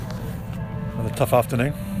Another tough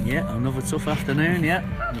afternoon. Yeah, another tough afternoon. Yeah,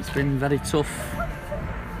 it's been very tough.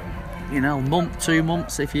 You know, month, 2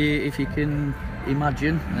 months, if you can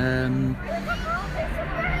imagine.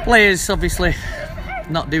 Players obviously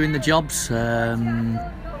not doing the jobs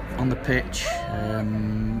on the pitch.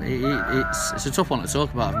 It's a tough one to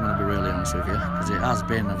talk about, if I'm going to be really honest with you, because it has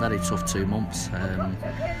been a very tough 2 months.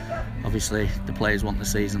 Obviously, the players want the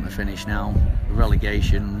season to finish now.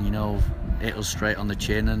 Relegation, you know, hit us straight on the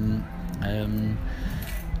chin, and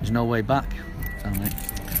there's no way back.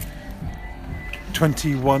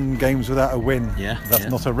 21 games without a win. Yeah, that's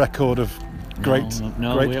not a record of great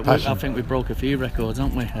passion. I think we broke a few records,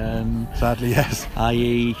 haven't we? Sadly, yes.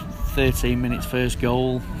 I.e. 13 minutes first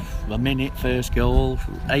goal, a minute first goal,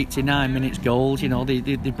 89 minutes goals. You know,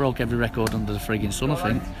 they broke every record under the frigging sun, I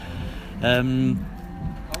think.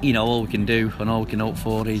 You know, all we can do and all we can hope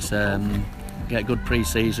for is get a good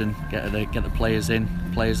pre-season, get the players in,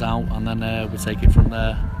 players out, and then we take it from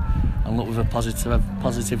there and look with a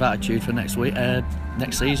positive attitude for next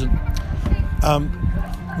season.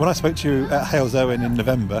 When I spoke to you at Hales Owen in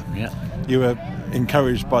November, you were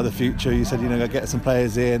encouraged by the future. You said, you know, get some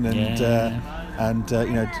players in and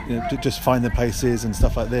you know, just find the paces and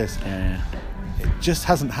stuff like this. It just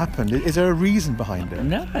hasn't happened. Is there a reason behind it?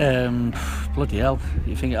 No, bloody hell.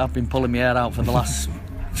 You think I've been pulling my hair out for the last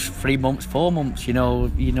 3 months, 4 months? You know,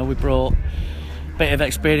 we brought a bit of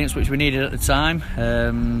experience which we needed at the time.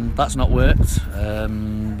 That's not worked.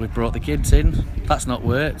 We brought the kids in. That's not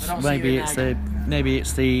worked. Maybe it's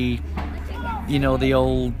the you know, the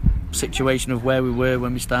old situation of where we were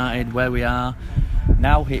when we started, where we are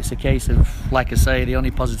now. It's a case of, like I say, the only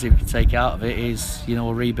positive you can take out of it is, you know,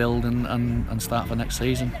 a rebuild and start for next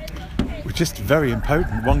season. We're just very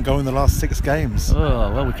impotent. 1 goal in the last 6 games.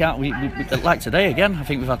 Oh well, we can't. We like today again. I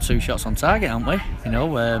think we've had 2 shots on target, haven't we? You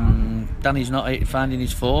know, Danny's not finding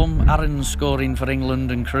his form. Aaron's scoring for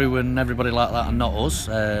England and Crewe and everybody like that, and not us.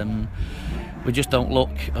 We just don't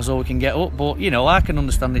look as though we can get up. But you know, I can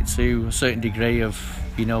understand it to a certain degree. Of,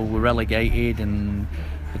 you know, we're relegated and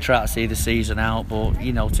we try to see the season out. But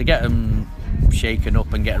you know, to get them shaken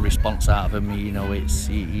up and get a response out of them, you know, it's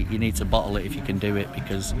you need to bottle it if you can do it,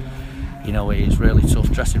 because you know, it is really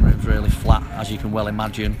tough. Dressing room's really flat, as you can well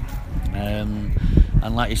imagine. And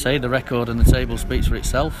like you say, the record and the table speaks for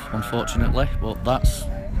itself, unfortunately. But that's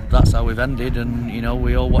how we've ended. And you know,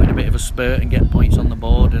 we all wanted a bit of a spurt and get points on the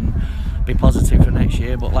board and be positive for next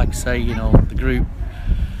year. But like I say, you know, the group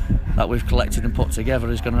that we've collected and put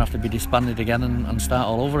together is going to have to be disbanded again and start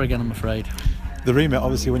all over again, I'm afraid. The remit,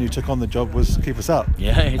 obviously, when you took on the job, was keep us up.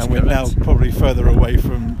 Yeah, it's and we're now probably further away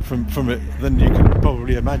from it than you could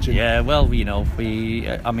probably imagine. Yeah, well, you know,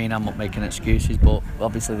 I mean, I'm not making excuses, but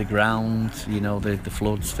obviously the ground, you know, the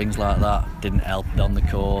floods, things like that, didn't help on the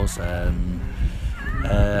cause. And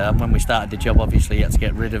when we started the job, obviously you had to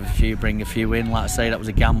get rid of a few, bring a few in. Like I say, that was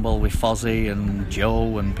a gamble with Fozzie and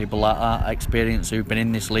Joe and people like that, experience, who've been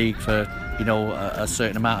in this league for, you know, a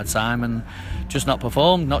certain amount of time, and just not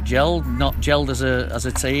performed, not gelled as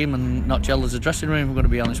a team, and not gelled as a dressing room, I'm going to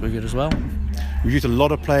be honest with you as well. We've used a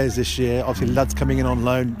lot of players this year. Obviously, lads coming in on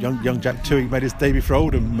loan. Young Jack Tui made his debut for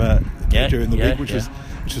Oldham during the week, which was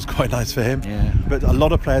quite nice for him. Yeah. But a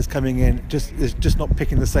lot of players coming in, just not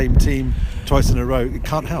picking the same team twice in a row. It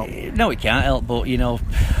can't help. No, it can't help. But you know,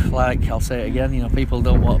 like I'll say it again, you know, people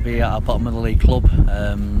don't want to be at a bottom of the league club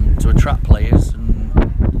to attract players, and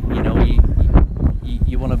you know,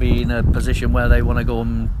 you want to be in a position where they want to go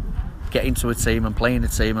and get into a team and play in a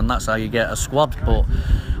team, and that's how you get a squad. But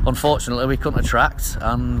unfortunately we couldn't attract,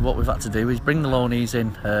 and what we've had to do is bring the loanees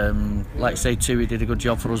in. Like I say, Tui did a good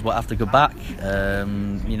job for us, but have to go back.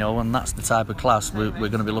 You know, and that's the type of class we're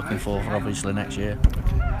going to be looking for obviously next year.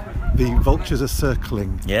 The vultures are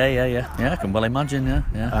circling. Yeah, I can well imagine. Yeah.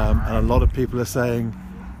 And a lot of people are saying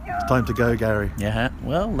it's time to go, Gary. Yeah,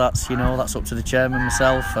 well, that's up to the chairman,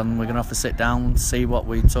 myself, and we're going to have to sit down and see what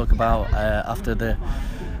we talk about after the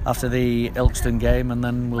Ilkeston game, and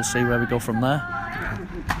then we'll see where we go from there.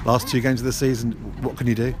 Last 2 games of the season, what can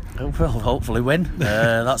you do? Well, hopefully win.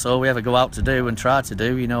 That's all we ever go out to do and try to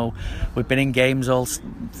do. You know, we've been in games all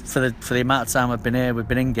for the amount of time I've been here. We've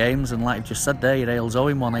been in games, and like you just said there, your Hales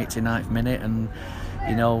Owen won 89th minute, and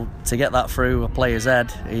you know, to get that through a player's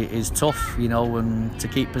head is tough. You know, and to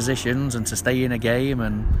keep positions and to stay in a game,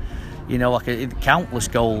 and you know, like countless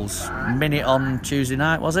goals. Minute on Tuesday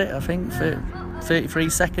night, was it? I think for 33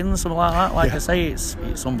 seconds, something like that. Like I say,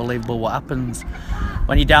 it's unbelievable what happens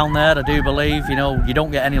when you're down there. I do believe, you know, you don't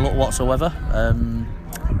get any luck whatsoever,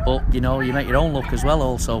 but you know, you make your own luck as well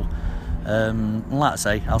also. Like I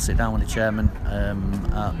say, I'll sit down with the chairman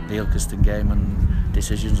at the Ilkeston game, and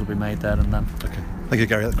decisions will be made there and then. Okay, thank you,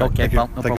 Gary. That's great. Okay, thank you. No problem.